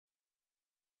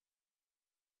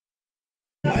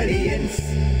Aliyans.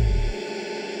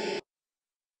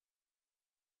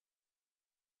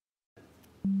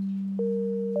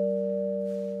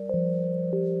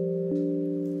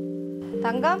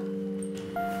 തങ്കം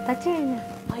തച്ചു കഴിഞ്ഞ?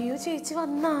 അയ്യോ ചേച്ചി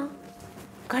വന്നാ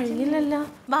കഴിഞ്ഞില്ലല്ലോ.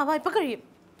 വാ വാ ഇപ്പൊ കഴിയും.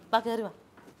 വാ കയറി വാ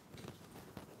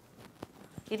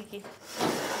ഇരിക്ക്.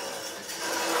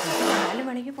 4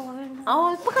 മണിക്ക് പോകണം. ആ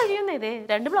ഇപ്പൊ കഴിയുന്നേ. ഇതേ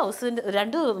 2 ബ്ലൗസിൻ്റെ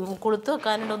 2 കൊളുത്ത്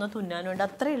വെക്കാനുണ്ട്, 1 തുന്നാനുണ്ട്,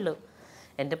 അത്രേ ഉള്ളൂ.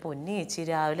 എൻ്റെ പൊന്നി ചേച്ചി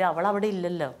രാവിലെ അവൾ അവിടെ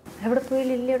ഇല്ലല്ലോ. എവിടെ പോയി?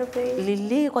 ലില്ലി എവിടെ പോയി?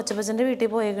 ലില്ലി കൊച്ചപ്പച്ചൻ്റെ വീട്ടിൽ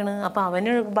പോയേക്കണ്. അപ്പം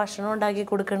അവന് ഭക്ഷണം ഉണ്ടാക്കി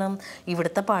കൊടുക്കണം,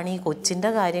 ഇവിടുത്തെ പണി, കൊച്ചിൻ്റെ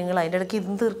കാര്യങ്ങൾ, അതിൻ്റെ ഇടയ്ക്ക്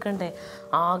ഇതും തീർക്കണ്ടേ.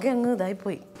 ആകെ അങ്ങ്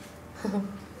ഇതായിപ്പോയി.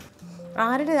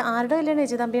 ആരുടെ കല്യാണം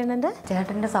ചേച്ചി? തമ്പിയണ്ണൻ്റെ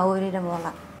ചേട്ടൻ്റെ സൗകര്യയുടെ മോള.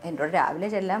 എന്നോട് രാവിലെ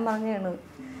ചെല്ലാൻ പറഞ്ഞാണ്.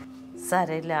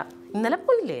 സാരമില്ല. ഇന്നലെ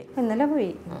പോയില്ലേ? ഇന്നലെ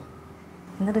പോയി.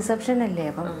 ഇന്ന് റിസപ്ഷൻ അല്ലേ?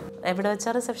 അപ്പം എവിടെ വെച്ചാ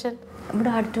റിസപ്ഷൻ?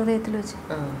 ഇവിടെ ഓഡിറ്റോറിയത്തിൽ വെച്ച്.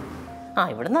 ആ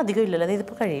ഇവിടെ നിന്ന് അധികം ഇല്ലല്ലോ, അത്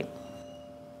ഇതിപ്പോൾ കഴിയും.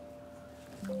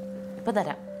 ഇപ്പം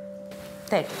തരാം,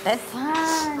 തേക്കട്ടെ.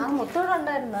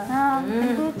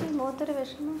 മുഖത്തൊരു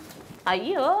വിഷമം.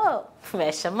 അയ്യോ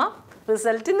വിഷമം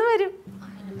റിസൾട്ടിന്ന് വരും,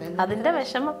 അതിൻ്റെ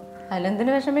വിഷമം.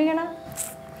 അതിലെന്തിനു വിഷമിക്കണം?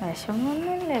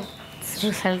 വിഷമമൊന്നുമില്ല,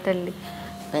 റിസൾട്ട് അല്ലേ.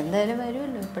 അപ്പം എന്തായാലും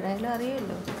വരുമല്ലോ, ഇപ്പോഴായാലും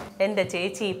അറിയുമല്ലോ. എൻ്റെ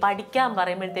ചേച്ചി പഠിക്കാൻ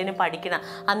പറയുമ്പോഴത്തേനും പഠിക്കണം,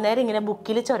 അന്നേരം ഇങ്ങനെ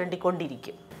ബുക്കിൽ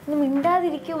ചുരണ്ടിക്കൊണ്ടിരിക്കും.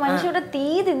 മിണ്ടാതിരിക്കും. മനുഷ്യരുടെ തീ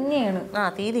തിന്നെയാണ്. ആ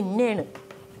തീ തിന്നെയാണ്.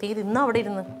 തീ തിന്ന അവിടെ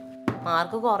ഇരുന്ന്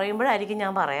മാർക്ക് കുറയുമ്പോഴായിരിക്കും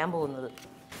ഞാൻ പറയാൻ പോകുന്നത്.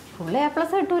 ഫുൾ A+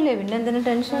 കിട്ടൂലേ, പിന്നെ എന്തിനു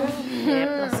ടെൻഷൻ?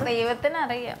 ദൈവത്തിന്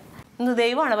അറിയാം. ഇന്ന്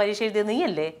ദൈവമാണ് പരീക്ഷ എഴുതിയത്,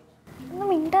 നീയല്ലേ? ഒന്ന്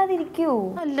മിണ്ടാതിരിക്കൂ.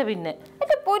 അല്ല പിന്നെ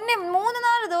എന്റെ പൊന്നെ,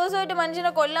 3-4 ദിവസമായിട്ട്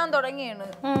മനുഷ്യനെ കൊല്ലാൻ തുടങ്ങിയാണ്.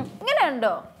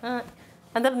 ഇങ്ങനെയുണ്ടോ?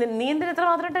 എന്താ നീ എന്തിനാ എത്ര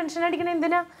മാത്രം ടെൻഷൻ അടിക്കണേ?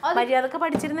 എന്തിനാ? മര്യാദക്ക്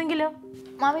പഠിച്ചിരുന്നെങ്കിലോ?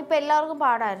 മാമി ഇപ്പൊ എല്ലാവർക്കും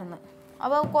പാടായിരുന്നു.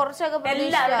 അപ്പൊ കുറച്ചൊക്കെ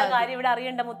എല്ലാവരുടെ കാര്യം ഇവിടെ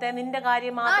അറിയണ്ട മുത്തേ, നിന്റെ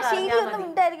കാര്യം മാത്രം.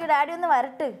 മിണ്ടായിരിക്കും. ഡാഡി ഒന്ന്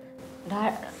വരട്ട്.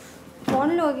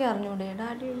 ഫോണിൽ നോക്കി അറിഞ്ഞൂടെ?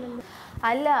 ഡാഡി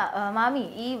അല്ല മാമി,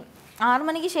 ഈ 6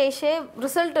 മണിക്ക് ശേഷമേ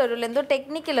റിസൾട്ട് വരുള്ളൂ. എന്തോ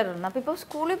ടെക്നിക്കൽ ഇരുന്നു. അപ്പൊ ഇപ്പൊ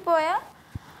സ്കൂളിൽ പോയാൽ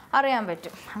അറിയാൻ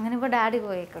പറ്റും. അങ്ങനെ ഇപ്പൊ ഡാഡി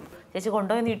പോയേക്കണം. ചേച്ചി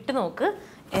കൊണ്ടുപോയി ഇട്ട് നോക്ക്,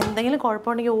 എന്തെങ്കിലും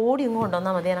കുഴപ്പമുണ്ടെങ്കിൽ ഓടി ഇങ്ങ്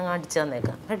കൊണ്ടുവന്നാൽ മതി, ഞാൻ അടിച്ചു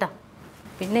തന്നേക്കാം കേട്ടോ.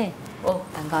 പിന്നെ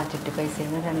തങ്ക ചിട്ടി പൈസ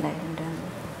 2000 രൂപ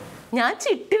ഞാൻ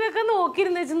ചിട്ടി വെക്കാൻ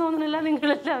നോക്കിയിരുന്ന വെച്ച് തോന്നുന്നില്ല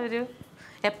നിങ്ങളെല്ലാവരും.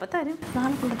 എപ്പോൾ തരും?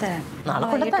 നാളെ കൊണ്ടുതരാം. നാളെ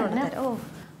കൊണ്ടുതരാം.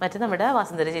 മറ്റേ നമ്മുടെ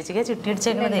വസുന്ധര ചേച്ചിക്ക് ചിട്ടി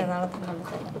അടിച്ചേക്കണേ.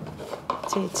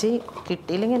 ചേച്ചി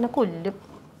കിട്ടിയില്ലെങ്കിൽ എന്നെ കൊല്ലും.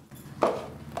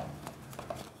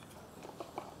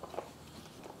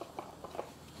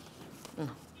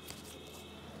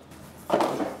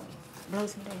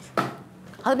 ബ്ലൗസിൻ്റെ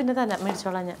അത് പിന്നെ തന്നെ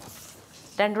മേടിച്ചോളാം ഞാൻ.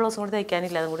 2 ബ്ലൗസും കൂടി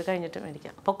തയ്ക്കാനില്ല, അതും കൂടി കഴിഞ്ഞിട്ട്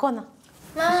മേടിക്കാം. പൊക്കം വന്നാ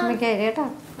കേട്ടോ.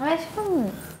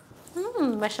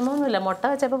 വിഷമമൊന്നുമില്ല. മുട്ട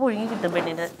വെച്ചപ്പോൾ പുഴുങ്ങി കിട്ടും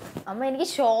പെണ്ണിൻ്റെ. അമ്മ എനിക്ക്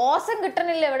ശ്വാസം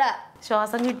കിട്ടണില്ല ഇവിടെ.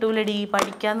 ശ്വാസം കിട്ടൂലടി,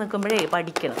 പഠിക്കാൻ നിൽക്കുമ്പോഴേ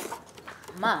പഠിക്കണം.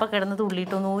 ഇപ്പം കിടന്ന്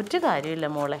തുള്ളിയിട്ടൊന്നും ഒരു കാര്യമില്ല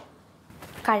മോളെ.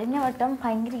 കഴിഞ്ഞ വട്ടം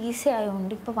ഭയങ്കര ഈസി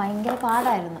ആയതുകൊണ്ട് ഇപ്പൊ ഭയങ്കര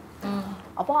പാടായിരുന്നു.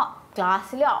 അപ്പൊ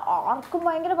ക്ലാസ്സിൽ ആർക്കും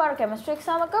ഭയങ്കര പാട്. കെമിസ്ട്രി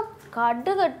എക്സാം ഒക്കെ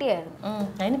കെട്ടിയായിരുന്നു.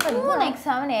 3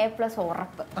 എക്സാമിന് A+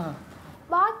 ഉറപ്പ്.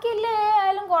 ബാക്കിയല്ലേ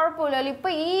ആയാലും കുഴപ്പമില്ലല്ലോ. ഇപ്പൊ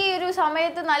ഈ ഒരു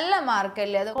സമയത്ത് നല്ല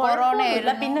മാർക്കല്ലേ. അത് കൊറോണ.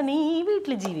 പിന്നെ നീ ഈ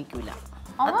വീട്ടിൽ ജീവിക്കൂല,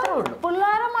 അത്രേ ഉള്ളൂ.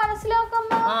 പിള്ളേരെ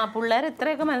മനസ്സിലാക്കുമ്പോ പിള്ളേർ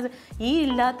എത്രയൊക്കെ ഈ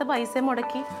ഇല്ലാത്ത പൈസ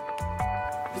മുടക്കി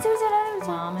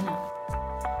മാമനാ.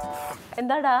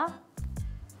 എന്താടാ?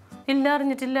 ഇല്ല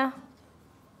അറിഞ്ഞിട്ടില്ല.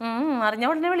 അറിഞ്ഞ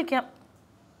ഉടനെ വിളിക്കാം.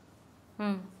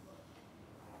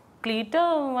 ക്ലീറ്റോ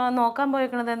നോക്കാൻ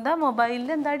പോയേക്കണത് എന്താ?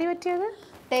 മൊബൈലിൽ എന്താടി പറ്റിയത്?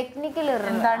 ടെക്നിക്കൽ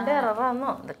എന്താണ്ട് എററാന്നോ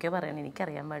എന്തൊക്കെയോ പറയണ,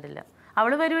 എനിക്കറിയാൻ പാടില്ല.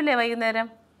 അവള് വരൂല്ലേ വൈകുന്നേരം?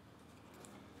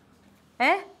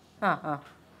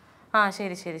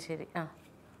 ശരി ശരി ശരി.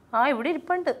 ഇവിടെ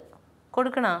ഇരിപ്പുണ്ട്.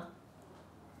 കൊടുക്കണോ?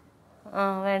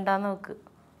 വേണ്ടാന്ന് നോക്ക്,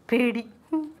 പേടി.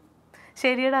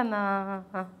 ശരിയടാ എന്നാ.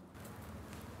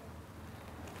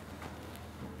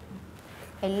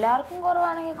 എല്ലാവർക്കും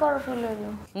കുറവാണെങ്കിൽ കുഴപ്പമില്ലല്ലോ.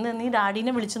 നീ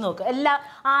ഡാഡിനെ വിളിച്ചു നോക്ക്.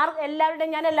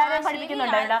 എല്ലാവരുടെയും ഞാൻ എല്ലാവരെയും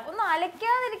പഠിപ്പിക്കുന്നുണ്ട്. ഒന്ന്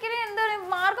അലക്കാതിരിക്കണേ. എന്താ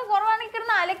മാർക്ക് കുറവാണെങ്കിൽ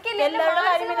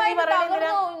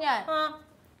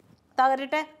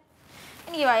തകരട്ടെ.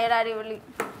 എനിക്ക് വയ്യടാടി വിളി.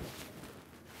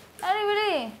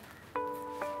 വിളി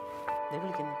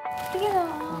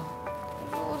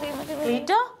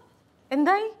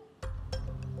എന്തായി?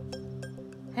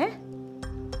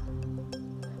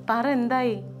 പറ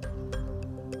എന്തായി?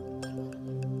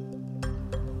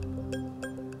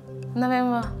 എന്നാ വേഗം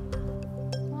വാ.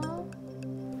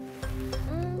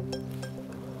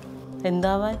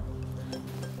 എന്താവാൻ?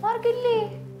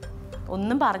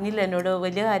 ഒന്നും പറഞ്ഞില്ല എന്നോട്,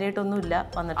 വലിയ കാര്യമായിട്ടൊന്നുമില്ല.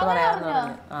 വന്നിട്ട് പറയാമെന്ന്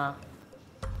പറഞ്ഞു.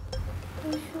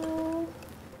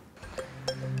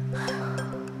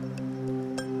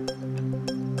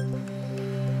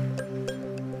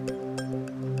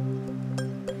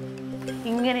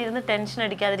 ഇങ്ങനെ ഇരുന്ന് ടെൻഷൻ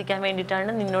അടിക്കാതിരിക്കാൻ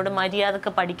വേണ്ടിയിട്ടാണ് നിന്നോട് മര്യാദക്ക്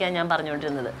പഠിക്കാൻ ഞാൻ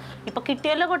പറഞ്ഞുകൊണ്ടിരുന്നത്. ഇപ്പൊ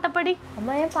കിട്ടിയല്ലോ കൊട്ടപ്പടി.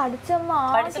 അമ്മ ഞാൻ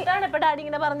പഠിച്ചിട്ടാണ് ഇപ്പൊ ഡാഡി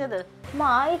ഇങ്ങനെ പറഞ്ഞത്.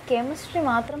 ഈ കെമിസ്ട്രി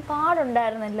മാത്രം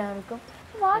പാടുണ്ടായിരുന്നു എല്ലാവർക്കും.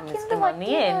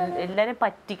 നീ എല്ലാരും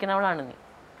പറ്റിക്കണവളാണ് നീ.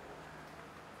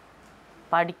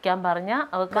 പഠിക്കാൻ പറഞ്ഞ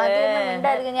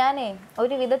അവർക്ക് ഞാനേ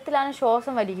ഒരു വിധത്തിലാണ്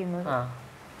ശ്വാസം വലിക്കുന്നത്.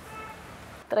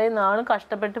 ഇത്രയും നാളും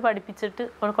കഷ്ടപ്പെട്ട് പഠിപ്പിച്ചിട്ട്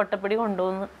കൊട്ടപ്പടി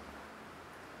കൊണ്ടുപോകുന്നു.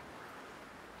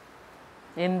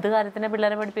 എന്ത് കാര്യത്തിനാ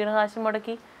പിള്ളേരെ പഠിപ്പിക്കുന്ന കാശ്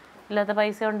മുടക്കി ഇല്ലാത്ത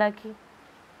പൈസ ഉണ്ടാക്കി.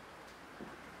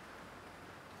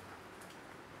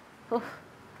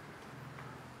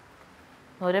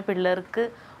 ഓരോ പിള്ളേർക്ക്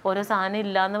ഓരോ സാധനം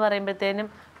ഇല്ലാന്ന് പറയുമ്പോഴത്തേനും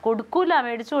കൊടുക്കൂല,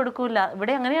 മേടിച്ചു കൊടുക്കൂല.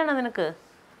 ഇവിടെ അങ്ങനെയാണോ നിനക്ക്?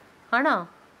 ആണോ?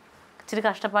 ഇച്ചിരി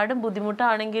കഷ്ടപ്പാടും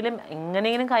ബുദ്ധിമുട്ടാണെങ്കിലും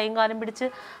എങ്ങനെയെങ്കിലും കൈയും കാലം പിടിച്ച്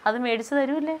അത് മേടിച്ച്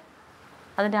തരൂല്ലേ?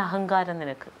 അതിൻ്റെ അഹങ്കാരം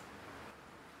നിനക്ക്.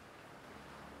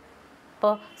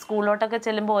 ഇപ്പോൾ സ്കൂളിലോട്ടൊക്കെ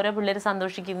ചെല്ലുമ്പോൾ ഓരോ പിള്ളേർ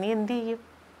സന്തോഷിക്കും, നീ എന്ത് ചെയ്യും?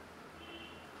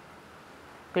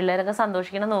 പിള്ളേരൊക്കെ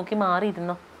സന്തോഷിക്കണം നോക്കി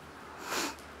മാറിയിരുന്നോ?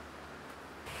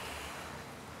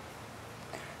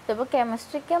 ചിലപ്പോൾ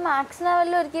കെമിസ്ട്രിക്കോ മാത്സിനോ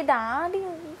വല്ലതും ഒരുക്കി ഡാഡി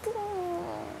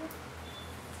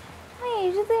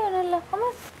എഴുതുകയാണല്ലോ.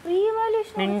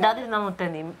 മിണ്ടാതിരുന്ന മുത്തേ,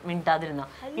 നീ മിണ്ടാതിരുന്ന.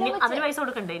 ഇനി അതിന് പൈസ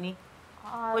കൊടുക്കണ്ടേ? ഇനി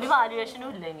ഒരു വാല്യുവേഷനും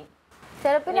ഇല്ല ഇനി.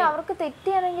 ചിലപ്പോൾ അവർക്ക്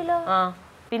തെറ്റിയാണെങ്കിലോ?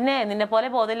 പിന്നെ നിന്നെ പോലെ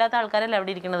ബോധമില്ലാത്ത ആൾക്കാരല്ലേ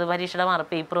അവിടെ ഇരിക്കുന്നത്, പരീക്ഷയുടെ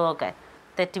പേപ്പറും ഒക്കെ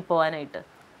തെറ്റിപ്പോവാനായിട്ട്.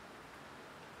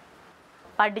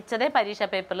 പഠിച്ചതേ പരീക്ഷ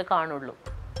പേപ്പറിൽ കാണുള്ളൂ.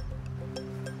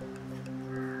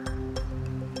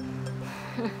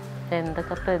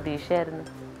 എന്തൊക്കെ പ്രതീക്ഷയായിരുന്നു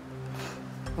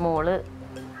മോള്.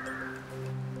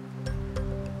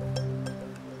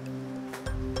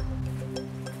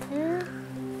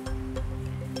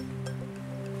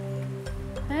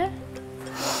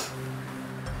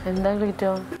 എന്താ ക്ലീറ്റോ?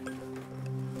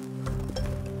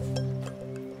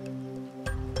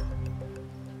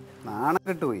 നാണം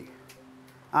കിട്ടുപോയി.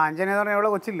 അഞ്ജന എന്ന് പറഞ്ഞാൽ എവിടെ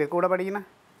കൊച്ചില്ലേ കൂടെ പഠിക്കണ,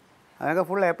 അതിനൊക്കെ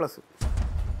ഫുൾ A+.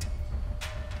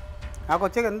 ആ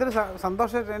കൊച്ചൊക്കെ എന്തൊരു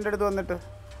സന്തോഷം എൻ്റെ അടുത്ത് വന്നിട്ട്.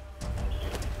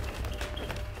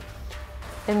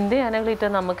 എന്ത് ചെയ്യാനാ ക്ലീറ്റോ,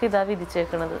 നമുക്ക് ഇതാ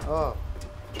വിധിച്ചേക്കണത്.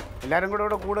 എല്ലാവരും കൂടെ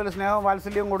ഇവിടെ കൂടുതൽ സ്നേഹവും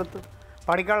വാത്സല്യവും കൊടുത്ത്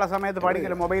പഠിക്കാനുള്ള സമയത്ത്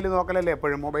പഠിക്കല്, മൊബൈൽ നോക്കലല്ലേ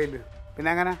എപ്പോഴും മൊബൈൽ.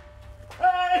 പിന്നെ എങ്ങനെ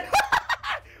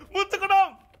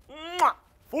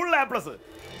ഫുൾ A+.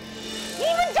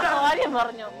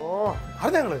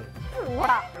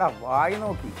 വായി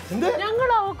നോക്കി ഞങ്ങൾ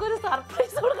അവക്കൊരു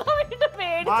സർപ്രൈസ് കൊടുക്കാൻ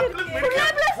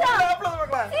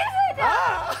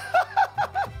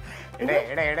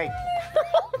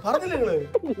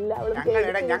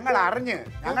ഞങ്ങൾ അറിഞ്ഞ്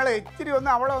ഞങ്ങൾ ഇച്ചിരി ഒന്ന്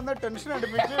അവളെ ഒന്ന് ടെൻഷൻ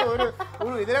അടുപ്പിച്ച് ഒരു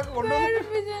ഇതിലൊക്കെ കൊണ്ടുവന്നു.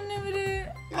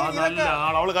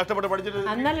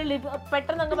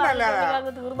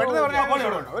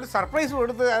 ഒരു സർപ്രൈസ്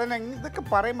കൊടുത്ത് അതിനെ ഇതൊക്കെ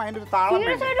പറയുമ്പോ അതിന്റെ ഒരു താളം.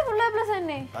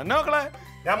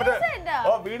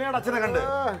 വീണയുടെ അച്ഛനെ കണ്ട്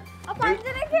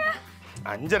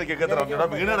അഞ്ചരക്കൊക്കെ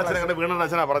വീണയുടെ അച്ഛനെ കണ്ട് വീണയുടെ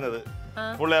അച്ഛനാ പറഞ്ഞത്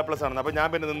ഫുൾ A+ ആണെന്ന്. അപ്പൊ ഞാൻ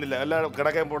പിന്നെ നിന്നില്ല, എല്ലാം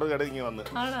കിടക്കാൻ പോട്ട് കിടങ്ങി വന്ന്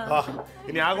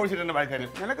ഇനി ആഘോഷിച്ചിട്ട് തന്നെ വായിക്കാനും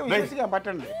നിനക്ക് വിശ്വസിക്കാൻ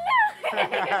പറ്റണ്ടേ?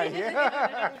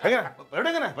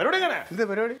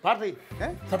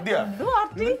 സദ്യ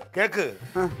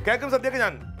കേക്കും സദ്യയൊക്കെ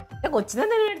ഞാൻ കൊച്ചിനെ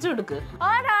മേടിച്ചു കൊടുക്ക്.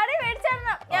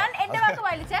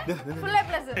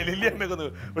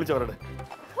 വിളിച്ചു പറയട്ടെ.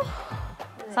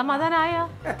 സമാധാനായ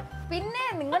പിന്നെ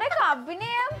നിങ്ങളുടെ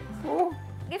അഭിനയം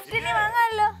ഗിഫ്റ്റ്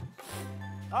വാങ്ങാമല്ലോ.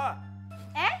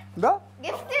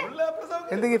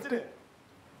 എന്ത് ഗിഫ്റ്റ്?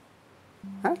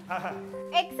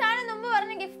 എക്സാമിന് മുമ്പ്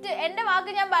പറഞ്ഞ ഗിഫ്റ്റ് എന്റെ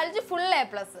വാക്ക് ഞാൻ വലിച്ചു ഫുൾ A+.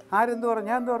 ആരെന്ത് പറഞ്ഞു?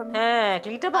 ഞാൻ എന്ത് പറഞ്ഞു?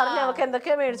 ക്ലീറ്റ പറഞ്ഞു അവർക്ക്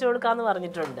എന്തൊക്കെയാ മേടിച്ചു കൊടുക്കാന്ന്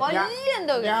പറഞ്ഞിട്ടുണ്ട്.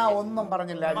 ഞാൻ ഒന്നും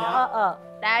പറഞ്ഞില്ല.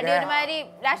 ഡാഡി ഒരുമാതിരി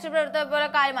രാഷ്ട്രപ്രവർത്തക പോലെ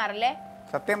കാര്യം മാറല്ലേ?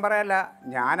 സത്യം പറയല്ല,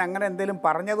 ഞാൻ അങ്ങനെ എന്തെങ്കിലും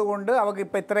പറഞ്ഞത് കൊണ്ട് അവർക്ക്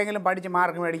ഇപ്പൊ ഇത്രയെങ്കിലും പഠിച്ച്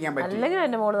മാർക്ക് മേടിക്കാൻ പറ്റും. അല്ലെങ്കിൽ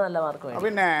എന്റെ മോള് നല്ല മാർക്ക്.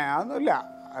 പിന്നെ അതൊന്നുമില്ല,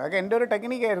 അതൊക്കെ എന്റെ ഒരു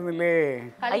ടെക്നിക്ക് ആയിരുന്നില്ലേ.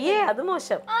 അയ്യേ അത്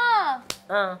മോശം.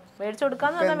 മേടിച്ചു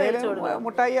കൊടുക്കാന്ന്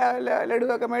മുട്ടായി ലഡു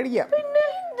ഒക്കെ മേടിക്കാം. പിന്നെ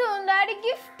ഡാഡി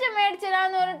ഗിഫ്റ്റ്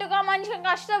മേടിച്ചതാന്ന് പറഞ്ഞിട്ട് ആ മനുഷ്യൻ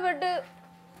കഷ്ടപ്പെട്ട്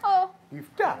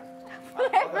ഗിഫ്റ്റാ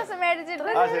മേടിച്ചിട്ട്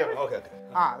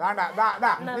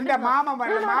നിന്റെ മാമ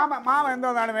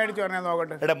എന്തോന്നാണ് മേടിച്ചു പറഞ്ഞത്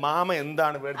നോക്കട്ടെ. മാമ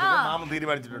എന്താണ് മേടിച്ചത് മാമ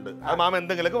തീരുമാനിച്ചിട്ടുണ്ട്. അത് മാമ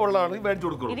എന്തെങ്കിലുമൊക്കെ ഉള്ളതാണെങ്കിൽ മേടിച്ചു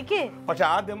കൊടുക്കും. പക്ഷെ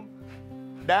ആദ്യം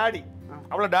ഡാഡി,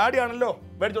 അവളെ ഡാഡി ആണല്ലോ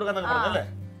മേടിച്ചു കൊടുക്കാൻ പറഞ്ഞല്ലേ.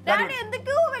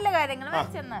 എന്തൊക്കെയോ വല്ല കാര്യങ്ങൾ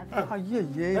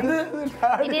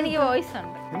എനിക്ക് വോയിസ്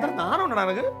ഉണ്ട്. എന്താ നാണുണ്ടോ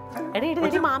നിനക്ക്?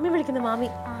 എടി മാമി വിളിക്കുന്നു. മാമി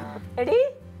എടി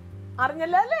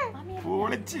അറിഞ്ഞല്ലോ അല്ലേ?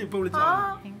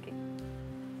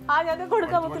 ഞങ്ങൾക്ക്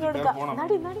കൊടുക്കാം, മുത്തിന് കൊടുക്കാം.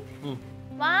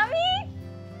 മാമി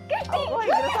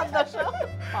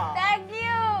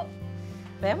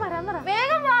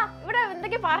വേഗം വാ, ഇവിടെ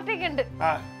എന്തൊക്കെയോ പാർട്ടിയൊക്കെ ഉണ്ട്.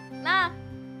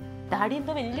 ഡാഡി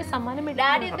എന്തോ വലിയ സമ്മാനം,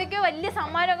 ഡാഡി എന്തൊക്കെയോ വലിയ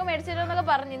സമ്മാനമൊക്കെ മേടിച്ചിട്ടൊക്കെ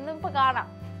പറഞ്ഞു. ഇന്നിപ്പോ കാണാം.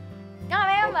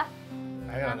 വേഗം വാ.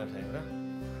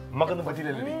 നമുക്കൊന്നും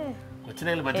പറ്റിയില്ലല്ലേ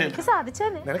കൊച്ചിനെങ്കിലും പറ്റില്ല എനിക്ക്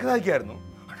സാധിച്ചേനെ നിനക്ക് സാധിക്കായിരുന്നു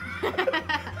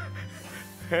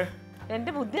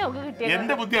എന്റെ ബുദ്ധി അവൾക്ക് കിട്ടിയത്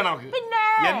എന്റെ ബുദ്ധിയാണ് അവൾക്ക്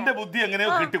എന്റെ ബുദ്ധി എങ്ങനെയോ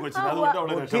കിട്ടി കൊച്ചിന് അതുകൊണ്ട്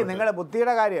അവളെ ബുദ്ധി നിങ്ങളുടെ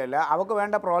ബുദ്ധിയുടെ കാര്യമല്ല അവൾക്ക്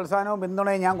വേണ്ട പ്രോത്സാഹനവും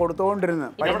പിന്തുണയും ഞാൻ കൊടുത്തുകൊണ്ടിരുന്നു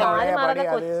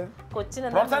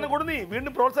കൊച്ചിന് പ്രോത്സാഹനം കൊടു നീ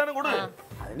വീണ്ടും പ്രോത്സാഹനം കൊടു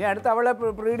അതിന് അടുത്ത് അവളെ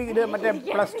പ്രീഡിഗ്രി മറ്റേ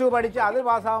 +2 പഠിച്ച് അത്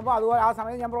പാസ്സാകുമ്പോൾ അതുപോലെ ആ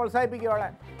സമയത്ത് ഞാൻ പ്രോത്സാഹിപ്പിക്കും അവളെ.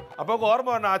 അപ്പൊ ഓർമ്മ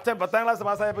വേണം അച്ഛൻ 10ാം ക്ലാസ്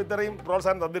പാസ്സായപ്പോ ഇത്രയും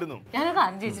പ്രോത്സാഹനം തന്നിരുന്നു. ഞാനൊക്കെ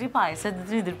 5 ഇച്ചിരി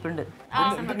പായസത്തിന് ഇതിരിപ്പുണ്ട്.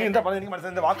 എന്താ പറഞ്ഞ എനിക്ക്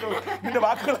മനസ്സിലായി നിന്റെ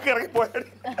വാക്കുകളൊക്കെ ഇറങ്ങി പോയാൽ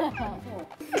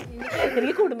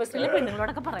എനിക്ക് കുടുംബശ്രീയിലെ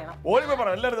പെണ്ണുങ്ങളോടൊക്കെ പറയണം. ഓർമ്മ പറ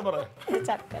എല്ലായിടത്തും പറ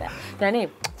ചക്കര ഞാനേ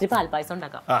ഇച്ചിരി പാൽപ്പായസം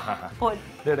ഉണ്ടാക്കാം.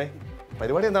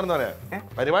 പരിപാടി എന്താണെന്ന് പറയാ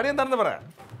പരിപാടി എന്താണെന്ന് പറയാ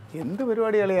എന്ത്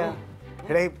പരിപാടി കളിയാ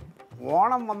എടേ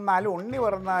ഓണം വന്നാലും ഉണ്ണി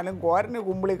പറഞ്ഞാലും കോരന്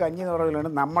കുമ്പിളി കഞ്ഞി എന്ന് പറയുന്നതാണ്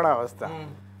നമ്മുടെ അവസ്ഥ.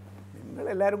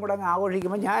 നിങ്ങളെല്ലാവരും കൂടെ അങ്ങ്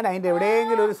ആഘോഷിക്കുമ്പോൾ ഞാൻ അതിൻ്റെ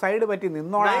എവിടെയെങ്കിലും ഒരു സൈഡ് പറ്റി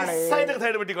നിന്നോളാണ്.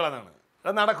 സൈഡ് പറ്റിക്കൊള്ളാന്നാണ്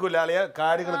അത് നടക്കൂല അളിയ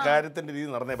കാര്യങ്ങൾ കാര്യത്തിന്റെ രീതി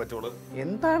നടന്നേ പറ്റുള്ളൂ.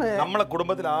 എന്താണ് നമ്മളെ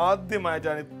കുടുംബത്തിൽ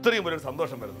ആദ്യമായിട്ടാണ് ഇത്രയും ഒരു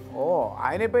സന്തോഷം വരുന്നത്. ഓ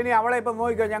അതിനിപ്പോ ഇനി അവളെ ഇപ്പൊ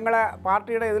നോക്കിക്കോ ഞങ്ങളെ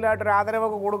പാർട്ടിയുടെ ഇതിലായിട്ടൊരു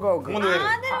ആദരവൊക്കെ കൊടുക്കോ.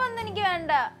 എനിക്ക്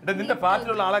വേണ്ട നിന്റെ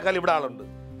പാർട്ടിയിലുള്ള ആളെക്കാൾ ഇവിടെ ആളുണ്ട്.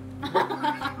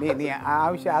 നീ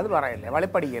ആവശ്യം അത് പറയല്ലേ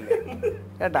വളിപ്പടിക്കല്ലേ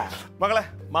കേട്ടാ മകളെ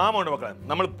മാമുണ്ട് മക്കളെ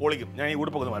നമ്മൾ പൊളിക്കും. ഞാൻ ഈ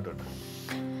ഉടുപ്പൊക്കെ മാറ്റട്ടെ.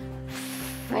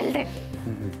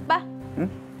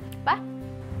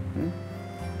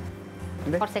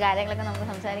 കുറച്ച് കാര്യങ്ങളൊക്കെ നമുക്ക്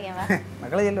സംസാരിക്കാം.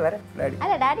 മകളെ ചെല്ലു വരാം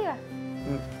അല്ല ഡാഡി വാ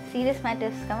serious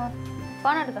matters come on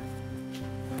phone എടുക്കാം.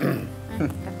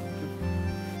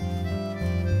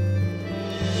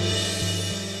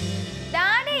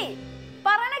 ഡാഡി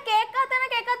പറഞ്ഞ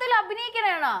കേക്കാത്തല്ലോ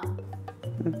അഭിനയിക്കണേണോ?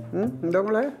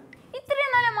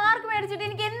 ഇത്രയും നല്ല മാർക്ക് മേടിച്ചിട്ട്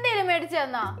എനിക്ക് എന്തേലും മേടിച്ചു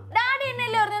തന്നാ? ഡാഡി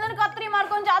എന്നല്ലേ പറഞ്ഞു നിനക്ക് അത്രയും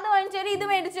മാർക്ക് വാങ്ങിച്ചു അത് വാങ്ങിച്ചു ഇത്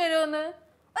മേടിച്ചു തരുമെന്ന്.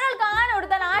 ഒരാൾക്ക് ആന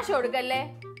കൊടുത്താൽ ആശ കൊടുക്കല്ലേ?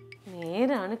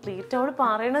 നേരാണ് ക്ലീറ്റ അവള്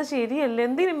പറയണത് ശരിയല്ലേ.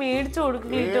 എന്തിനു മേടിച്ചു കൊടുക്കും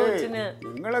ക്ലീറ്റ കൊച്ചിന്?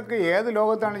 നിങ്ങളൊക്കെ ഏത്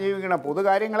ലോകത്താണ് ജീവിക്കണം? പൊതു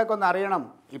കാര്യങ്ങളൊക്കെ ഒന്ന് അറിയണം.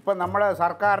 ഇപ്പം നമ്മുടെ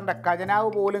സർക്കാരിൻ്റെ ഖജനാവ്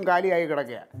പോലും കാലിയായി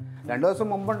കിടക്കുക. 2 ദിവസം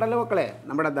മുമ്പുണ്ടല്ലോ മക്കളെ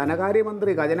നമ്മുടെ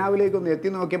ധനകാര്യമന്ത്രി ഖജനാവിലേക്കൊന്ന്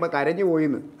എത്തി നോക്കിയപ്പോൾ കരഞ്ഞു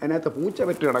പോയിന്ന്. അതിനകത്ത് പൂച്ച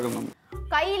പറ്റി കിടക്കുന്നു.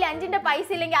 കയ്യിൽ 5ന്റെ പൈസ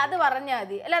ഇല്ലെങ്കിൽ അത് പറഞ്ഞാൽ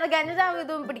മതി, അല്ലാതെ ഗഞ്ചാവ്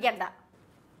ഇതും പിടിക്കണ്ട.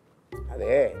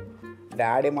 അതെ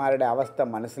ഡാഡിമാരുടെ അവസ്ഥ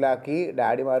മനസ്സിലാക്കി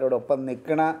ഡാഡിമാരോടൊപ്പം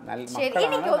നിൽക്കണ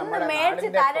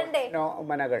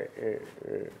മനകൾ.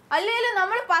 അല്ലെങ്കിലും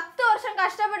നമ്മൾ 10 വർഷം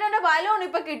കഷ്ടപ്പെട്ടതിന്റെ ഫലമാണ്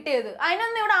ഇപ്പൊ കിട്ടിയത്.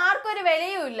 അതിനൊന്നും ഇവിടെ ആർക്കും ഒരു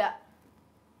വിലയും ഇല്ല.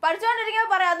 പഠിച്ചോണ്ടിരിക്കുമ്പോ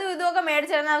പറയാം അതും ഇതുമൊക്കെ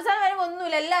മേടിച്ചിരുന്ന അവസാനം വരുമ്പോ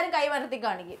ഒന്നുമില്ല, എല്ലാരും കൈമരത്തി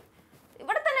കാണിക്കും.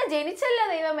 ഇവിടെ തന്നെ ജനിച്ചല്ലേ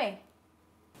ദൈവമേ.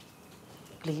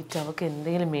 ക്ലീറ്റ അവൾക്ക്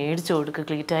എന്തെങ്കിലും മേടിച്ചു കൊടുക്കുക.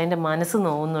 ക്ലീറ്റ അതിന്റെ മനസ്സ്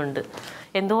നോവുന്നുണ്ട്.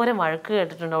 എന്തോരം വഴക്ക്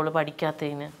കേട്ടിട്ടുണ്ട് അവള്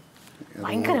പഠിക്കാത്തതിന്.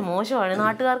 ഭയങ്കര മോശമാണ്.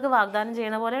 നാട്ടുകാർക്ക് വാഗ്ദാനം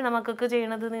ചെയ്യണ പോലെയാണ് മക്കൾക്ക്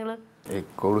ചെയ്യണത്. നിങ്ങള്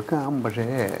കൊടുക്കാം, പക്ഷേ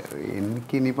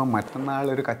എനിക്കിനിയിപ്പം മറ്റന്നാൾ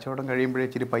ഒരു കച്ചവടം കഴിയുമ്പോഴേ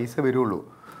ഇച്ചിരി പൈസ വരുള്ളൂ.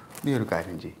 നീ ഒരു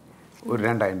കാര്യം ചെയ്യും, ഒരു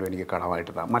 2000 രൂപ എനിക്ക്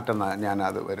കടമായിട്ട് താ. മറ്റന്നാൾ ഞാൻ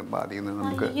അത് വരുമ്പോൾ അതിൽ നിന്ന്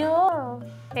നമുക്ക്. അയ്യോ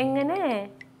എങ്ങനെ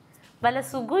വല്ല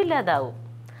സുഖമില്ലാതാവും.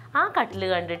 ആ കട്ടില്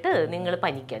കണ്ടിട്ട് നിങ്ങൾ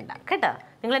പനിക്കണ്ട കേട്ടാ.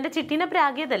 നിങ്ങൾ എൻ്റെ ചിട്ടീനെ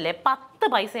പ്രാഗിയതല്ലേ. 10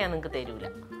 പൈസ ഞാൻ നിങ്ങൾക്ക് തരൂല.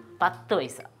 10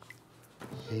 പൈസ.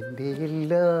 എൻ്റെ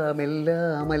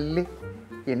എല്ലാമല്ലേ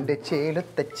എൻ്റെ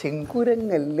ചേലത്തെ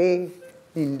ചെങ്കുരങ്ങല്ലേ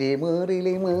നിന്റെ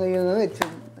മാറിലെ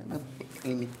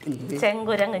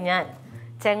ചെങ്കുരങ്ങ് ഞാൻ.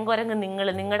 ചെങ്കുരങ്ങ് നിങ്ങൾ.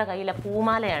 നിങ്ങളുടെ കയ്യിലെ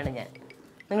പൂമാലയാണ് ഞാൻ.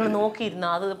 നിങ്ങൾ നോക്കിയിരുന്നോ?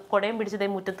 അത് കുടയും പിടിച്ചതേ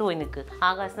മുറ്റത്ത് പോയി നിൽക്ക്.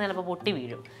 ആകാശത്ത് ചിലപ്പോൾ പൊട്ടി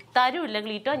വീഴും. തരൂല്ല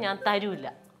ക്ലീറ്റോ, ഞാൻ തരൂല്ല.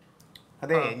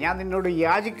 അതെ ഞാൻ നിന്നോട്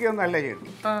യാചിക്കുകയൊന്നല്ല ചെയ്തു.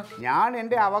 ഞാൻ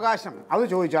എൻ്റെ അവകാശം അത്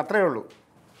ചോദിച്ചു, അത്രേ ഉള്ളൂ.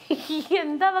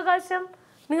 എന്താ അവകാശം?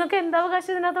 നിങ്ങൾക്ക് എന്താ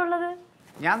അവകാശം ഇതിനകത്തുള്ളത്?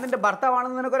 ഞാൻ നിന്റെ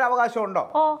ഭർത്താവാണെന്ന് നിനക്കൊരു അവകാശം ഉണ്ടോ?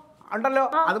 ഓ ഉണ്ടല്ലോ.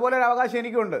 അതുപോലെ ഒരു അവകാശം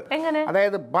എനിക്കുണ്ട്. എങ്ങനെ?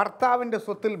 അതായത് ഭർത്താവിന്റെ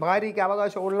സ്വത്തിൽ ഭാര്യയ്ക്ക്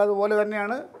അവകാശം ഉള്ളതുപോലെ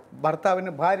തന്നെയാണ്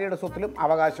ഭർത്താവിന് ഭാര്യയുടെ സ്വത്തിലും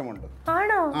അവകാശമുണ്ട്.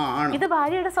 ആണോ? ഇത്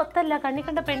ഭാര്യയുടെ സ്വത്തല്ല, കണ്ണി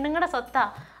കണ്ട പെണ്ണുങ്ങളുടെ സ്വത്താ.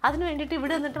 അതിന് വേണ്ടിട്ട്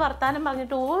ഇവിടെ നിന്നിട്ട് വർത്താനം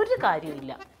പറഞ്ഞിട്ട് ഒരു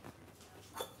കാര്യമില്ല.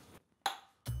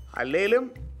 അല്ലേലും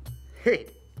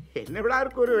എന്നെ ഇവിടെ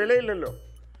ആർക്കും ഒരു വിലയില്ലല്ലോ.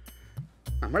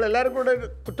 നമ്മളെല്ലാവരും കൂടെ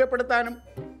കുറ്റപ്പെടുത്താനും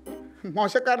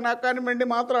മോശക്കാരനാക്കാനും വേണ്ടി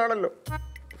മാത്രമാണല്ലോ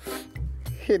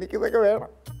എനിക്കിതൊക്കെ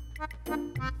വേണം.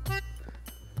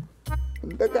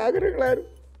 എന്തൊക്കെ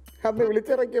ആഗ്രഹങ്ങളായിരുന്നു അന്ന്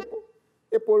വിളിച്ചിറക്കിയപ്പോൾ.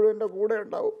 എപ്പോഴും എൻ്റെ കൂടെ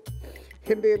ഉണ്ടാവും,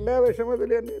 എൻ്റെ എല്ലാ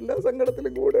വിഷമത്തിലും എൻ്റെ എല്ലാ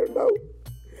സങ്കടത്തിലും കൂടെ ഉണ്ടാവും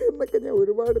എന്നൊക്കെ ഞാൻ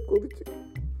ഒരുപാട് കൊതിച്ചു.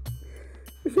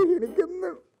 പക്ഷെ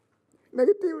എനിക്കൊന്ന്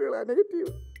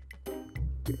നെഗറ്റീവ്.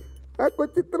 ആ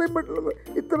കൊച്ച് ഇത്രയും പെട്ടെന്ന്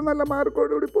ഇത്ര നല്ല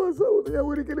മാർക്കോടുകൂടി പാസ്സാവുമെന്ന് ഞാൻ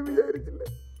ഒരിക്കലും വിചാരിച്ചില്ല.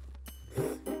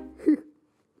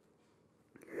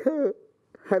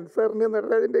 ഹൻസാറിൻ്റെ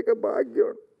നടരാജൻ്റെയൊക്കെ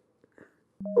ഭാഗ്യമാണ്.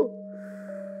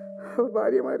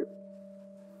 ഭാര്യമാരും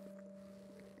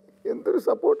എന്തൊരു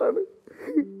സപ്പോർട്ടാണ്.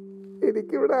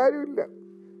 എനിക്കിവിടെ ആരുമില്ല.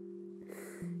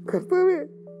 കർത്താവേ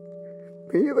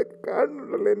നീ ഇതൊക്കെ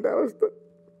കാണുന്നുണ്ടല്ലോ എൻ്റെ അവസ്ഥ.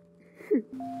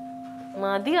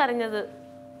 മതി അറിഞ്ഞത്.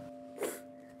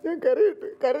 ഞാൻ കരയട്ടെ,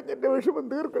 കരഞ്ഞെൻ്റെ വിഷമം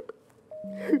തീർക്കട്ടെ.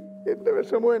 എൻ്റെ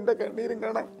വിഷമവും എൻ്റെ കണ്ണീരും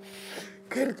കാണാൻ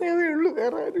കരുതാവേ ഉള്ളൂ,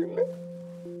 വേറെ ആരുമില്ല.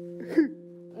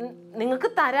 നിങ്ങൾക്ക്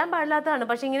തരാൻ പാടില്ലാത്തതാണ്,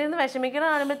 പക്ഷെ ഇങ്ങനെ ഒന്ന് വിഷമിക്കണം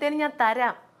കാണുമ്പോഴത്തേനും ഞാൻ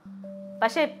തരാം.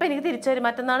 പക്ഷെ എപ്പം എനിക്ക് തിരിച്ചു വരും?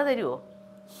 മറ്റന്നാൾ തരുമോ?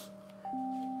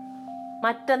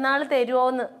 മറ്റന്നാൾ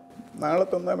തരുമോന്ന്? നാളെ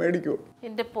തന്നാ മേടിക്കുമോ?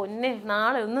 എൻ്റെ പൊന്നെ,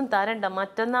 നാളെ ഒന്നും തരണ്ട.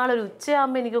 മറ്റന്നാൾ ഒരു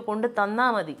ഉച്ചയാകുമ്പോൾ എനിക്ക് കൊണ്ട് തന്നാ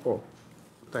മതി. ഓ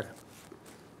തരാം.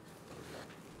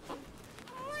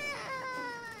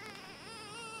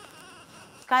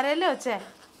 കരയല്ലേ ഒച്ചേ?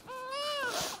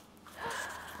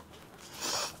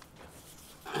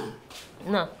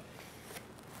 എന്നാ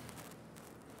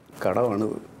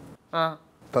കടമാണിത്. ആ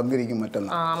തന്നിരിക്കും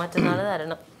മറ്റന്നാൾ. മറ്റന്നാൾ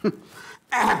തരണം.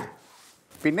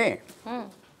 പിന്നെ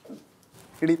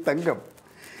എടി തങ്കം,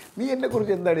 നീ എന്നെ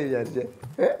കുറിച്ച് എന്താണ് വിചാരിച്ചേ?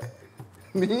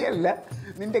 നീയല്ല,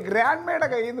 നിന്റെ ഗ്രാൻഡ്മയുടെ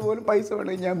കയ്യിൽ നിന്ന് പോലും പൈസ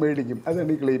വേണമെങ്കിൽ ഞാൻ മേടിക്കും.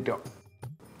 അതാണ് ഈ ക്ലീറ്റോ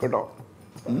കേട്ടോ.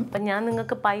 അപ്പം ഞാൻ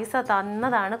നിങ്ങൾക്ക് പൈസ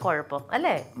തന്നതാണ് കുഴപ്പം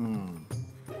അല്ലേ?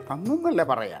 തന്നല്ല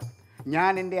പറയാൻ,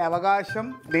 ഞാൻ എൻ്റെ അവകാശം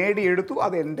നേടിയെടുത്തു.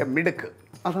 അത് എൻ്റെ മിടുക്ക്.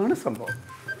 അതാണ് സംഭവം.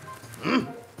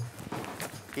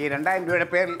 ഈ 2000 രൂപയുടെ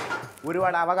പേരിൽ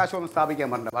ഒരുപാട് അവകാശമൊന്നും സ്ഥാപിക്കാൻ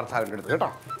പറഞ്ഞ ഭർത്താവിൻ്റെ അടുത്ത് കേട്ടോ.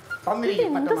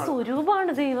 എന്ത്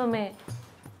സ്വരൂപമാണ് ദൈവമേ!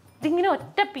 ഇതിങ്ങനെ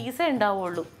ഒറ്റ പീസേ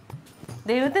ഉണ്ടാവുള്ളൂ.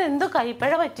 ദൈവത്തിന് എന്തോ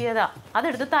കൈപ്പഴ പറ്റിയതാ,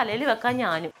 അതെടുത്ത് തലയിൽ വെക്കാൻ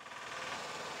ഞാനും.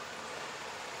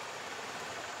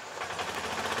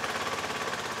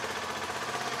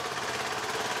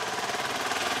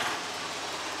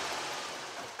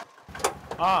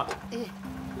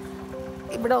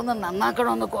 ഇവിടെ ഒന്ന്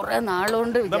നന്നാക്കണമെന്ന് കുറെ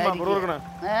നാളുകൊണ്ട്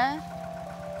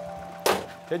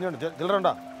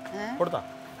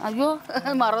അയ്യോ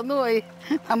മറന്നുപോയി.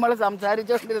 നമ്മൾ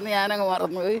സംസാരിച്ചോണ്ടിരുന്ന് ഞാനങ്ങ്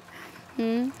മറന്നുപോയി.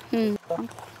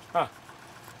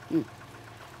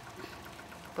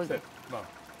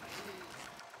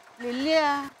 ലില്ലിയ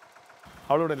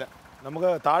അവളിവിടെ ഇല്ല. നമുക്ക്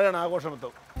താഴെയാണ് ആഘോഷം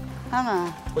മൊത്തം. ആണോ?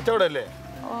 കൊച്ചവിടെ അല്ലേ?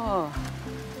 ഓ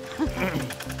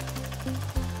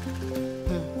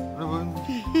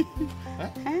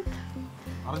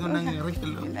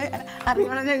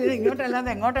അറിയണ ഇങ്ങോട്ടല്ലാതെ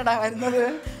എങ്ങോട്ടടാ വരുന്നത്?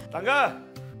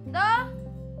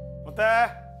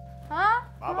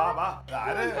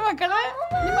 മക്കളെ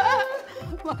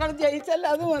മക്കളെ ജയിച്ചല്ല,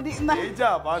 അത് മതി.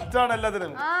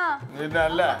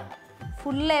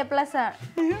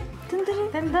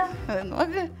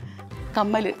 നോക്ക്,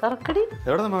 കമ്മല്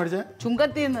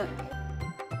ചുങ്കത്തിന്ന്.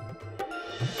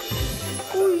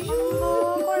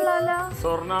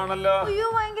 സ്വർണ്ണാണല്ലോ.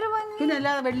 പിന്നെ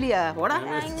അല്ലാതെ വെള്ളിയാ? പോടാ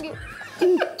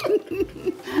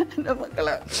എന്റെ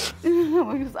മക്കളെ,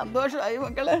 സന്തോഷമായി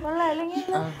മക്കളെ.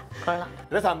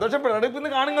 സന്തോഷപ്പെടപ്പിന്ന്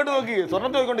കാണിങ്ങോട്ട് നോക്കി,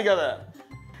 സ്വർണ്ണം നോക്കിക്കൊണ്ടിരിക്കാതെ.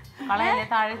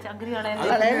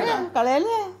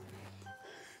 കളയല്ലേ?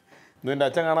 നിന്റെ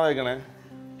അച്ഛൻ കാണാതെ വെക്കണേ.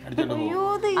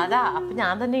 അതാ, അപ്പൊ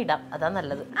ഞാൻ തന്നെ ഇടാം, അതാ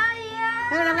നല്ലത്.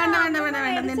 വേണ്ട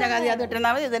നിന്റെ കാതി അത് ഇട്ടാ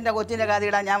മതി. ഇതെന്റെ കൊച്ചിന്റെ കാതി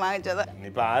ഇടാൻ ഞാൻ വാങ്ങിച്ചത്.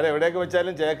 ഇനിയിപ്പൊ ആരെവിടെയൊക്കെ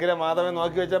വെച്ചാലും ചേക്കിലെ മാധവൻ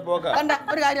നോക്കി വെച്ചാ പോക്കാം. കണ്ട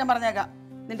ഒരു കാര്യം പറഞ്ഞേക്കാം,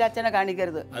 നിന്റെ അച്ഛനെ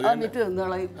കാണിക്കരുത്. അത് വിറ്റ്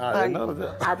നിന്നോളാം.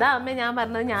 അതാ അമ്മ ഞാൻ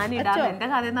പറഞ്ഞത്, ഞാൻ ഇടാം. എന്റെ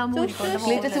കഥ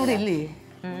ഇവിടെ ഇല്ലേ?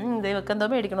 ദൈവക്കെന്തോ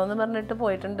മേടിക്കണോന്ന് പറഞ്ഞിട്ട്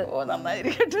പോയിട്ടുണ്ട്. ഓ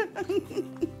നന്നായിരിക്കട്ടെ.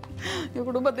 ഈ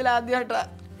കുടുംബത്തിൽ ആദ്യമായിട്ടാ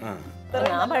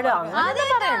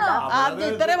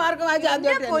ഇത്രയും മാർക്ക് വാങ്ങിച്ച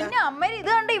ആദ്യമായിട്ട്. അമ്മ ഇത്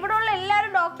കണ്ട് ഇവിടെ ഉള്ള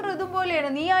എല്ലാരും ഡോക്ടർ ഇതുപോലെയാണ്.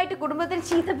 നീ ആയിട്ട് കുടുംബത്തിൽ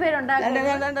ചീത്തപ്പേരുണ്ടാകും.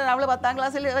 അവള് 10ാം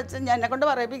ക്ലാസ്സിൽ വെച്ച് എന്നെ കൊണ്ട്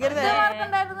പറയിപ്പിക്കരുത്.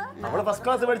 അവള് ഫസ്റ്റ്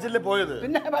ക്ലാസ് പഠിച്ചില്ലേ പോയത്?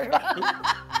 പിന്നെ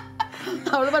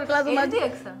അവള് ഫസ്റ്റ് ക്ലാസ്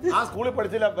ആ സ്കൂളിൽ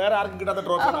പഠിച്ചില്ല, വേറെ ആർക്കും കിട്ടാത്ത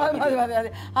ട്രോഫി.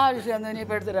 ആ വിഷയം ഒന്നും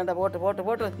ഇനിയിപ്പോ എടുത്തിട്ടുണ്ട്.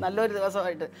 പോട്ട് നല്ലൊരു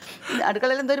ദിവസമായിട്ട്.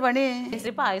 അടുക്കളയിൽ എന്തൊരു പണി?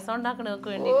 പായസം ഉണ്ടാക്കണൊക്കെ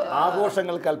വേണ്ടി.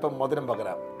 ആഘോഷങ്ങൾക്ക് അല്പം മധുരം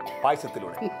പകരാം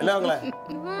പായസത്തിലൂടെ.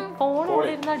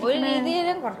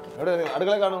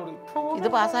 അടുക്കള കാണും. ഇത്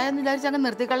പാസ്സായെന്ന് വിചാരിച്ച് അങ്ങ്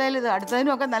നിർത്തിക്കളയൽ. ഇത്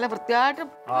അടുത്തതിനും ഒക്കെ നല്ല വൃത്തിയായിട്ട്.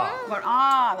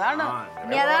 അതാണ്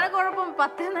അതാണ് കുഴപ്പം.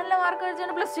 10 നല്ല മാർക്ക്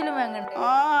വെച്ചാണ് +2 വാങ്ങണ്ടേ.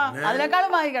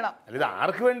 അതിനേക്കാളും വാങ്ങിക്കണം. ഇത്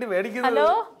ആർക്ക് വേണ്ടി മേടിക്കുന്നത്?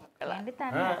 ഹലോ,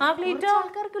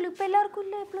 ആൾക്കാർക്കുള്ള ഇപ്പൊ എല്ലാവർക്കും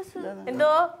ഇല്ലേ പ്ലസ്? എന്തോ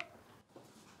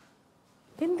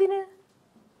എന്തിന്?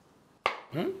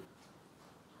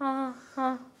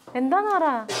 എന്താന്ന് പറ.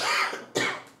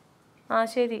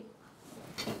 ശരി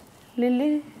ലില്ലി.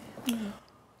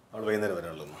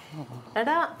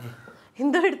 എടാ,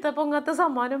 എന്തോ എടുത്ത പൊങ്ങാത്ത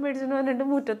സമ്മാനം മേടിച്ചിട്ട് വന്നിട്ട്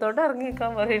മുറ്റത്തോട്ട്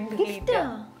ഇറങ്ങിക്കാൻ പറയുന്നുണ്ട്.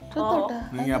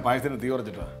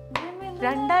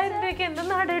 2000 രൂപയ്ക്ക്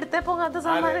എന്തെന്നാണ് എടുത്ത പൊങ്ങാത്ത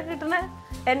സമ്മാനം കിട്ടണേ?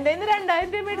 എന്റെ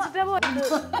 2000 രൂപ മേടിച്ചിട്ടാ പോയത്.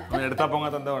 എടുത്താ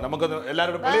പൊങ്ങാത്ത എന്താ? നമുക്ക്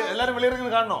എല്ലാരും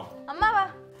വെളിയിറങ്ങി കാണണോ?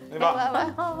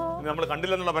 നമ്മള്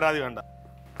കണ്ടില്ലെന്നുള്ള പരാതി വേണ്ട.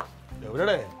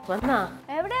 എവിടെ വന്നാ?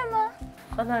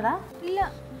 വന്നാടാ? ഇല്ല.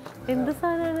 എന്ത്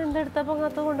സാധനമാണ് എന്റെ അടുത്ത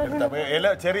പൊങ്ങാത്ത കൊണ്ടുവരുന്നത്?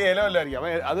 ചെറിയ ഇല വല്ലായിരിക്കും,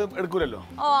 അത് എടുക്കൂലല്ലോ.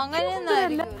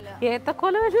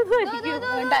 ഏത്തക്കൊല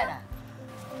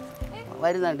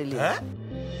വരുന്നുണ്ടില്ലേ?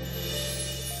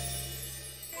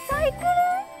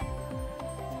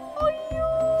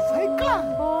 മക്കളാ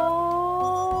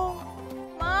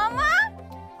മാമ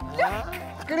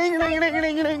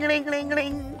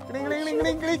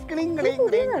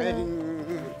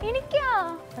എനിക്കാ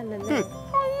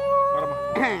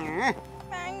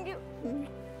താങ്ക് യു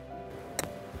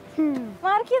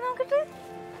മാർക്ക് നോക്കട്ടെ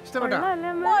ഇഷ്ടപ്പെട്ടോ?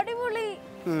 അടിപൊളി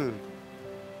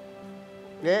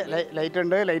ലൈറ്റ്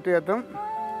ഉണ്ട്, ലൈറ്റ് കത്തും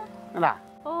അല്ലാ.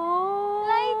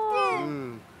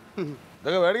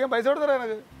 ഇതൊക്കെ മേടിക്കാൻ പൈസ കൊടുത്തരാ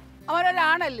എനിക്ക്.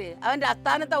 അവനൊരാണല്ലേ, അവന്റെ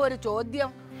അത്താനത്തെ ഒരു ചോദ്യം.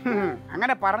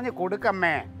 അങ്ങനെ പറഞ്ഞു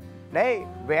കൊടുക്കമ്മേ. ഡേയ്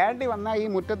വേണ്ടി വന്നാൽ ഈ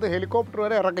മുറ്റത്ത് ഹെലികോപ്റ്റർ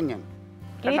വരെ ഇറക്കും ഞാൻ.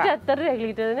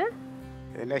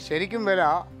 ഇതിന്റെ ശരിക്കും വില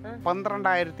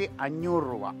 12,500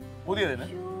 രൂപ. പുതിയതിന്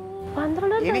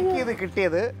എനിക്കിത്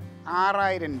കിട്ടിയത്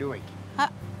 6,000 രൂപയ്ക്ക്.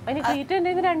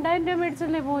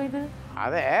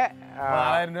 അതെ,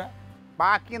 4000 രൂപ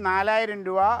ബാക്കി 4,000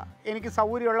 രൂപ എനിക്ക്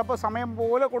സൗകര്യമുള്ളപ്പോൾ സമയം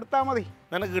പോലെ കൊടുത്താൽ മതി.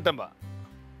 നിനക്ക് കിട്ടുമ്പോ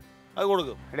അത്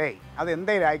കൊടുക്കും. ഡേയ് അത്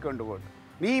എന്തായാലും ആയിക്കൊണ്ട് പോകും.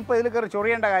 നീ ഇപ്പൊ ഇതിൽ കയറി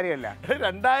ചൊറിയേണ്ട കാര്യമല്ല.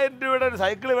 2000 രൂപയുടെ ഒരു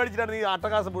സൈക്കിൾ മേടിച്ചിട്ടാണ് നീ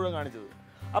ആട്ടക്കാസം മുഴുവൻ കാണിച്ചത്.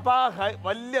 അപ്പൊ ആ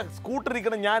വലിയ സ്കൂട്ടർ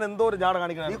ഇരിക്കണം, ഞാൻ എന്തോ ഒരു ജാട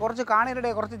കാണിക്കണം. നീ കുറച്ച്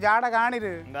കാണിരടേ, കുറച്ച് ജാട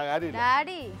കാണിര്. എന്താ കാര്യമില്ല.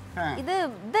 ഡാഡി ഇത്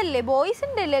ഇതല്ലേ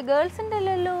ബോയ്സിന്റെ അല്ലേ ഗേൾസിന്റെ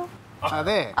അല്ലല്ലോ?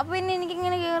 അതെ, അപ്പൊ പിന്നെ എനിക്ക്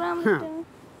ഇങ്ങനെ കേറാൻ പറ്റും?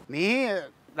 നീ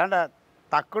വേണ്ട,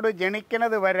 തക്കുട്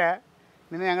ജനിക്കണത് വരെ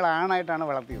നിന്നെ ഞങ്ങൾ ആണായിട്ടാണ്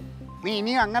വളർത്തിയത്. നീ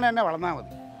ഇനിയും അങ്ങനെ തന്നെ വളർന്നാൽ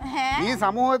മതി. നീ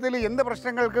സമൂഹത്തിൽ എന്ത്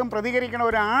പ്രശ്നങ്ങൾക്കും പ്രതികരിക്കണ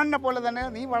ഒരു ആണിനെ പോലെ തന്നെ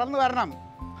നീ വളർന്നു വരണം.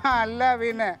 അല്ല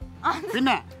പിന്നെ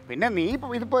പിന്നെ പിന്നെ നീ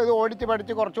ഇതിപ്പോ ഇത് ഓടിച്ച്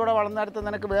പഠിച്ച് കുറച്ചുകൂടെ വളർന്നെടുത്ത്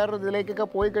നിനക്ക് വേറൊരു ഇതിലേക്കൊക്കെ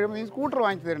പോയി കഴിയുമ്പോൾ നീ സ്കൂട്ടർ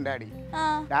വാങ്ങിച്ചു തരും ഡാഡി.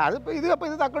 അതിപ്പോ ഇത്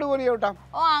തക്കട് പോലെ കേട്ടാ.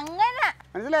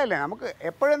 മനസ്സിലായില്ലേ? നമുക്ക്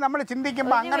എപ്പോഴും നമ്മൾ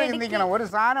ചിന്തിക്കുമ്പോ അങ്ങനെ ചിന്തിക്കണം. ഒരു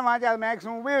സാധനം വാങ്ങിച്ച് അത്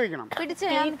മാക്സിമം ഉപയോഗിക്കണം.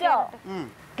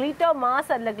 ക്ലീറ്റോ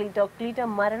മാസല്ല, ക്ലീറ്റോ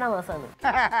മരണമാസാണ്.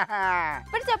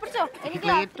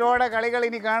 ക്ലീറ്റോടെ കളികൾ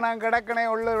ഇനി കാണാൻ കിടക്കണേ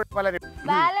ഉള്ളു പലരും.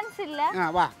 ബാലൻസ് ഇല്ല.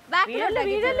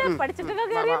 പഠിച്ചിട്ടൊക്കെ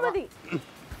കേറിയാ മതി.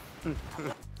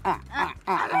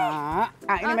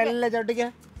 ഇനി മെല്ലെ ചവിട്ടിക്ക.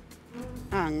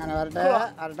 അങ്ങനെ വരട്ടെ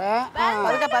വരട്ടെ.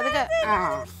 പതുക്കെ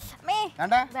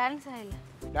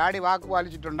ഡാഡി വാക്ക്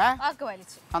പാലിച്ചിട്ടുണ്ടേ.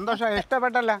 സന്തോഷം,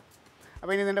 ഇഷ്ടപ്പെട്ടല്ല.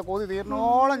 അപ്പൊ ഇനി നിന്റെ കൊതി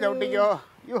തീർന്നോളം ചവിട്ടിക്കോ.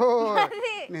 അയ്യോ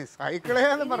നീ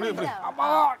സൈക്കിളേന്ന് പറഞ്ഞു.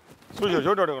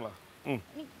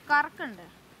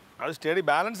 അത് സ്റ്റഡി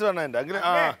ബാലൻസ് വേണം.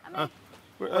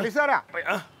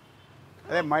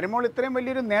 അതെ, മരുമോൾ ഇത്രയും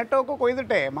വലിയൊരു നേട്ടമൊക്കെ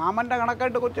കൊയ്തിട്ടെ മാമന്റെ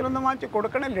കണക്കായിട്ട് കൊച്ചിനൊന്നും വാങ്ങിച്ച്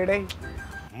കൊടുക്കണല്ലേടേ.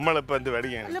 നമ്മളിപ്പോ എന്ത്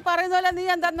മേടിക്കാൻ പറയുന്ന പോലെ നീ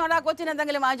എന്താ കൊച്ചിന്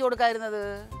എന്തെങ്കിലും വാങ്ങിച്ചു കൊടുക്കായിരുന്നത്?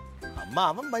 അമ്മ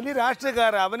അവൻ വലിയ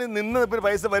രാഷ്ട്രീയക്കാരൻ. അവന് നിന്ന് ഇപ്പൊ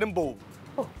പൈസ വരും പോവും.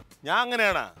 ഞാൻ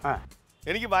അങ്ങനെയാണാ?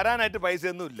 എനിക്ക് വരാനായിട്ട് പൈസ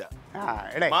ഒന്നും ഇല്ല.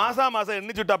 മാസം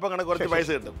എണ്ണിച്ചിട്ട് അപ്പൊ കണക്ക് കുറച്ച് പൈസ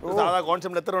കിട്ടും. സാധാ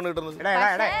കോൺസെപ്റ്റ് എത്ര ആണ് കിട്ടുന്നത്?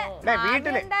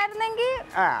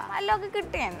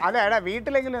 അതെ എടാ,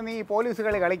 വീട്ടിലെങ്കിലും നീ പോലീസ്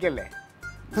കളി കളിക്കല്ലേ,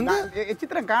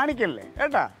 ചിത്രം കാണിക്കല്ലേ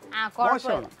കേട്ടാ.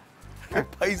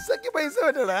 പൈസക്ക് പൈസ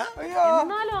പറ്റടാ.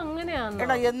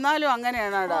 എന്നാലും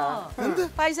അങ്ങനെയാണാടാ.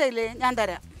 പൈസ ഇല്ലേ? ഞാൻ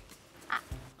തരാം.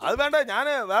 അത് വേണ്ട, ഞാൻ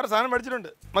വേറെ സാധനം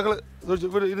മേടിച്ചിട്ടുണ്ട് മക്കള്.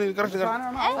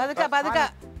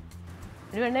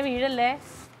 വീഴല്ലേ,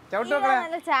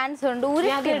 ചാൻസ് ഉണ്ട്.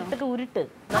 ഉരുട്ട്.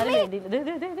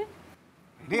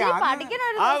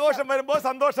 ആഘോഷം വരുമ്പോൾ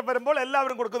സന്തോഷം വരുമ്പോൾ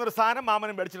എല്ലാവരും കൊടുക്കുന്ന ഒരു സാധനം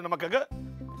മാമനും മേടിച്ചിട്ടുണ്ട് മക്കൾക്ക്.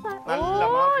 നല്ല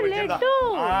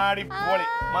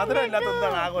മധുരം ഇല്ലാത്ത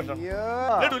എന്താണ് ആഘോഷം?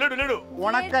 ലഡു ലഡു ലഡു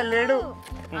ഉണക്ക ലഡു.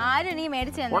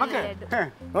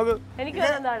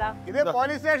 ഇത്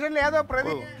പോലീസ് സ്റ്റേഷനിൽ ഏതോ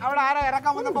പ്രതി അവിടെ ആരാ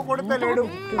ഇറക്കാൻ വന്നപ്പോ കൊടുത്ത ലഡു.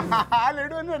 ആ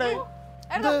ലഡു എന്നോടേ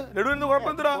ലഡുവിന്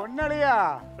കുഴപ്പമെന്താ?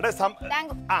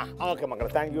 മക്കളെ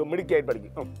താങ്ക് യു. മിടുക്കിയായിട്ട്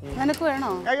പഠിക്കും. നിനക്ക് വേണോ?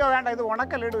 അയ്യോ വേണ്ട, ഇത്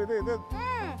ഉണക്ക ലഡു. ഇത്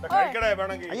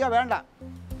അയ്യോ വേണ്ട.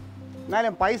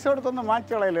 എന്നാലും പൈസ കൊടുത്തൊന്നും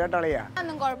മാറ്റിക്കളയില്ല കേട്ടളിയാ.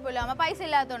 ഒന്നും കുഴപ്പമില്ല, അമ്മ പൈസ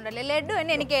ഇല്ലാത്തോണ്ടല്ലേ. ലഡു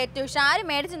തന്നെ എനിക്ക് ഏറ്റവും ഇഷ്ടം. ആരും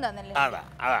മേടിച്ചു തന്നല്ലേ.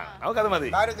 നമുക്കത് മതി.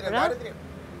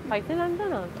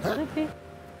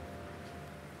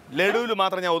 ലഡുവിൽ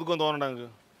മാത്രം ഞാൻ ഒതുക്കും തോന്നണ്ട നിങ്ങൾക്ക്?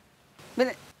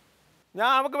 ഞാൻ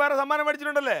നമുക്ക് വേറെ സമ്മാനം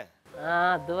മേടിച്ചിട്ടുണ്ടല്ലേ.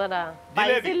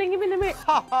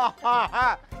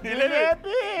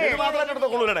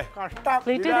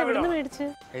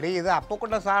 എടീ, ഇത്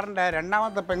അപ്പുക്കുട്ട സാറിന്റെ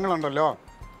രണ്ടാമത്തെ പെങ്ങളുണ്ടല്ലോ,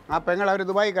 ആ പെങ്ങൾ അവര്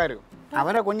ദുബായിക്കാര്.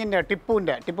 അവരെ കുഞ്ഞിന്റെ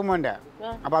ടിപ്പുമോന്റെ.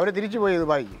 അപ്പൊ അവര് തിരിച്ചു പോയി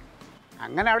ദുബായിക്ക്.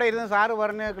 അങ്ങനെ അവിടെ ഇരുന്ന് സാറ്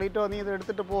പറഞ്ഞ് ക്ലീറ്റോ നീ ഇത്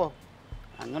എടുത്തിട്ട് പോ.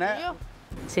 അങ്ങനെ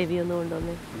ചെവിയൊന്നും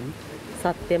കൊണ്ടുവന്നേ.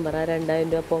 സത്യം പറ, 2000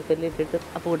 രൂപ പോക്കറ്റിൽ ഇട്ടിട്ട്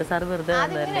അപ്പൂട്ട സാറ് വെറുതെ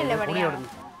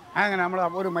അങ്ങനെ നമ്മൾ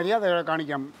ഒരു മര്യാദ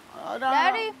കാണിക്കാം.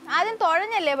 ആദ്യം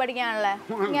തുഴഞ്ഞല്ലേ പഠിക്കാനുള്ളേ.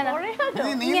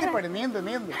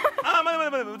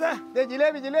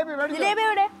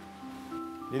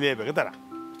 ജിലേബി തരാം.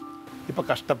 ഇപ്പൊ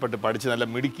കഷ്ടപ്പെട്ട് പഠിച്ച് നല്ല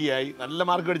മിടുക്കിയായി നല്ല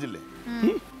മാർക്ക് മേടിച്ചില്ലേ?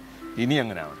 ഇനി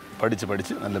അങ്ങനെ ആവണം.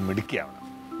 പഠിച്ച് നല്ല മിടുക്കിയാവണം.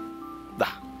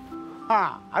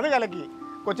 അത് കലക്കി.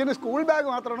 കൊച്ചിന് സ്കൂൾ ബാഗ്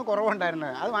മാത്രമാണ്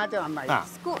കുറവുണ്ടായിരുന്നത്. അത് മാറ്റി നന്നായി.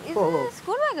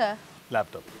 സ്കൂൾ ബാഗ്,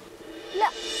 ലാപ്ടോപ്പ്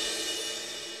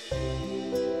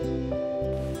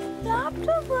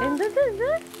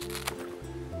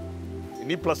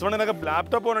ഇനി +1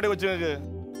 ലാപ്ടോപ്പ് വേണേ കൊച്ചുങ്ങൾക്ക്.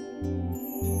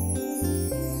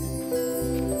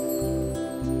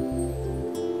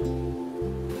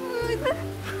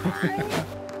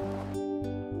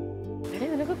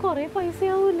 നിനക്ക് കൊറേ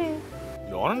പൈസയാവൂലേ?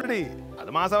 ലോൺ ഉണ്ടടി, അത്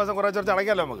മാസം കുറച്ച് കുറച്ച്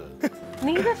അടയ്ക്കാമല്ലോ നമുക്ക്.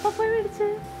 നീ എപ്പോ പോയി മേടിച്ച്?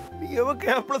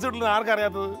 A+ കിട്ടുന്ന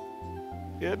ആർക്കറിയാത്തത്?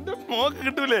 എന്റെ മോക്ക്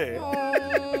കിട്ടൂലേ?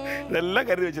 ഇതെല്ലാം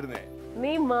കരുതി വെച്ചിരുന്നേ.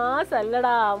 നീ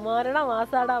മാസല്ലടാ, മരണ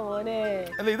മാസാടാ മോനെ.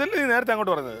 അല്ല, ഇതല്ലേ നീ നേരത്തെ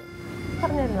അങ്ങോട്ട് പറഞ്ഞത്?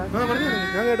 പറഞ്ഞിരുന്നോ?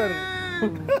 ഞാൻ കേട്ടായിരുന്നു.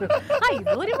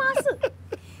 ഇതൊരു മാസം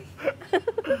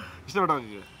ഇഷ്ടപ്പെട്ടോ?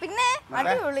 പിന്നെ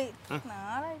അടിപൊളി.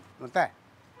 മുത്തേ,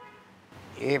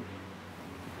 ഈ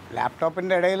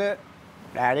ലാപ്ടോപ്പിന്റെ ഇടയിൽ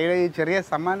ഡാഡിയുടെ ഈ ചെറിയ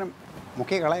സമ്മാനം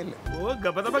മുക്കി കളയില്ല.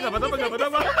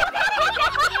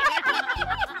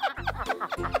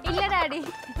 ഇല്ല ഡാഡി.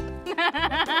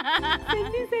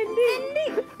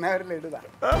 നേരിൽ ഇടുക.